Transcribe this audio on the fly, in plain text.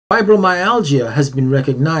Fibromyalgia has been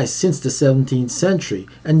recognized since the 17th century,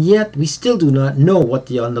 and yet we still do not know what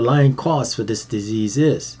the underlying cause for this disease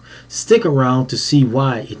is. Stick around to see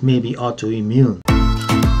why it may be autoimmune.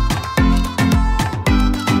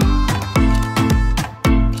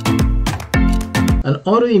 An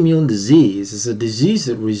autoimmune disease is a disease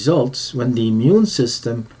that results when the immune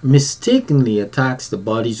system mistakenly attacks the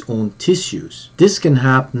body's own tissues. This can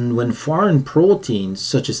happen when foreign proteins,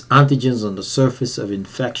 such as antigens on the surface of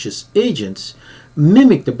infectious agents,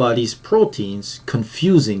 mimic the body's proteins,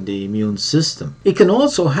 confusing the immune system. It can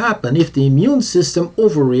also happen if the immune system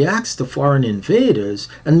overreacts to foreign invaders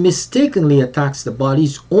and mistakenly attacks the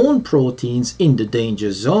body's own proteins in the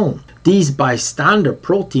danger zone. These bystander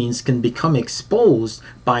proteins can become exposed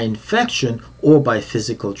by infection or by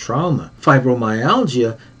physical trauma.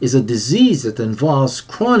 Fibromyalgia is a disease that involves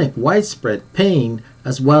chronic widespread pain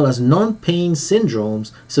as well as non-pain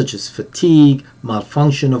syndromes such as fatigue,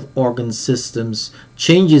 malfunction of organ systems,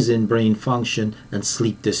 changes in brain function, and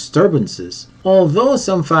sleep disturbances. Although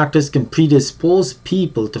some factors can predispose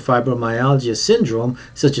people to fibromyalgia syndrome,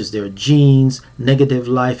 such as their genes, negative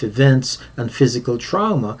life events, and physical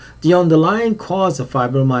trauma, the underlying cause of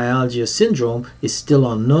fibromyalgia syndrome is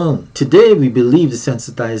still unknown. Today, we believe the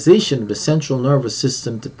sensitization of the central nervous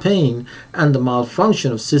system to pain and the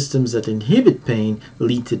malfunction of systems that inhibit pain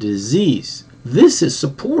lead to the disease. This is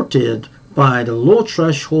supported by the low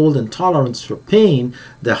threshold and tolerance for pain,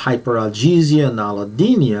 the Hyperalgesia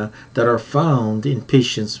Allodynia, that are found in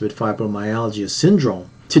patients with fibromyalgia syndrome.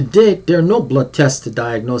 To date, there are no blood tests to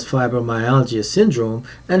diagnose fibromyalgia syndrome,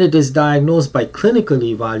 and it is diagnosed by clinical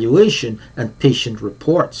evaluation and patient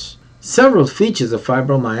reports. Several features of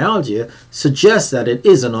fibromyalgia suggest that it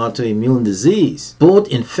is an autoimmune disease. Both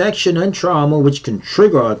infection and trauma, which can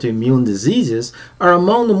trigger autoimmune diseases, are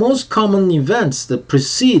among the most common events that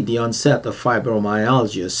precede the onset of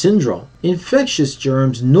fibromyalgia syndrome. Infectious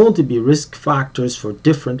germs known to be risk factors for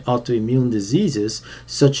different autoimmune diseases,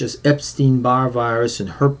 such as Epstein-Barr virus and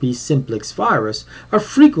herpes simplex virus, are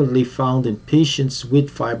frequently found in patients with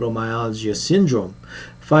fibromyalgia syndrome.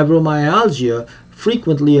 Fibromyalgia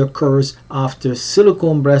frequently occurs after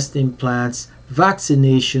silicone breast implants,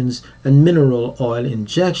 vaccinations, and mineral oil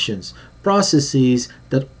injections, processes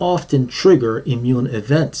that often trigger immune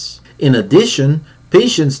events. In addition,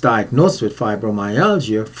 patients diagnosed with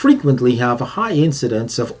fibromyalgia frequently have a high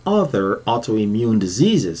incidence of other autoimmune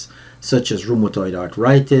diseases, such as rheumatoid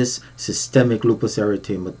arthritis, systemic lupus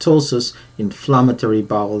erythematosus, inflammatory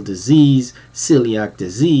bowel disease, celiac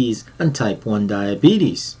disease, and type 1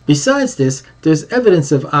 diabetes. Besides this, there's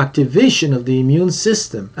evidence of activation of the immune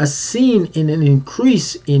system, as seen in an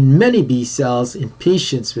increase in many B cells in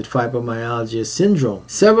patients with fibromyalgia syndrome.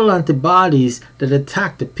 Several antibodies that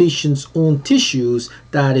attack the patient's own tissues,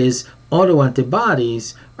 that is,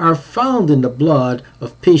 autoantibodies, are found in the blood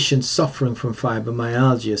of patients suffering from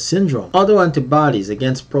fibromyalgia syndrome. Autoantibodies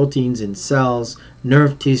against proteins in cells,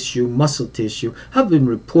 nerve tissue, muscle tissue have been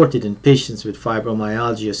reported in patients with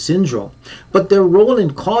fibromyalgia syndrome, but their role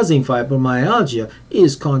in causing fibromyalgia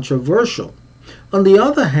is controversial. On the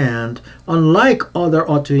other hand, unlike other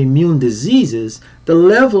autoimmune diseases, the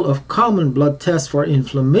level of common blood tests for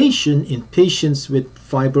inflammation in patients with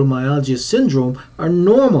fibromyalgia syndrome are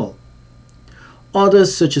normal.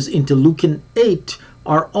 Others, such as interleukin-8,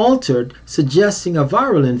 are altered, suggesting a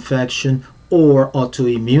viral infection or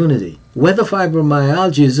autoimmunity. Whether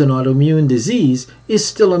fibromyalgia is an autoimmune disease is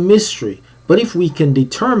still a mystery, but if we can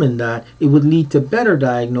determine that, it would lead to better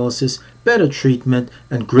diagnosis, better treatment,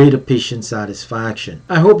 and greater patient satisfaction.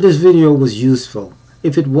 I hope this video was useful.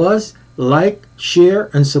 If it was, like, share,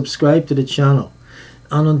 and subscribe to the channel.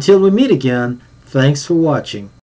 And until we meet again, thanks for watching.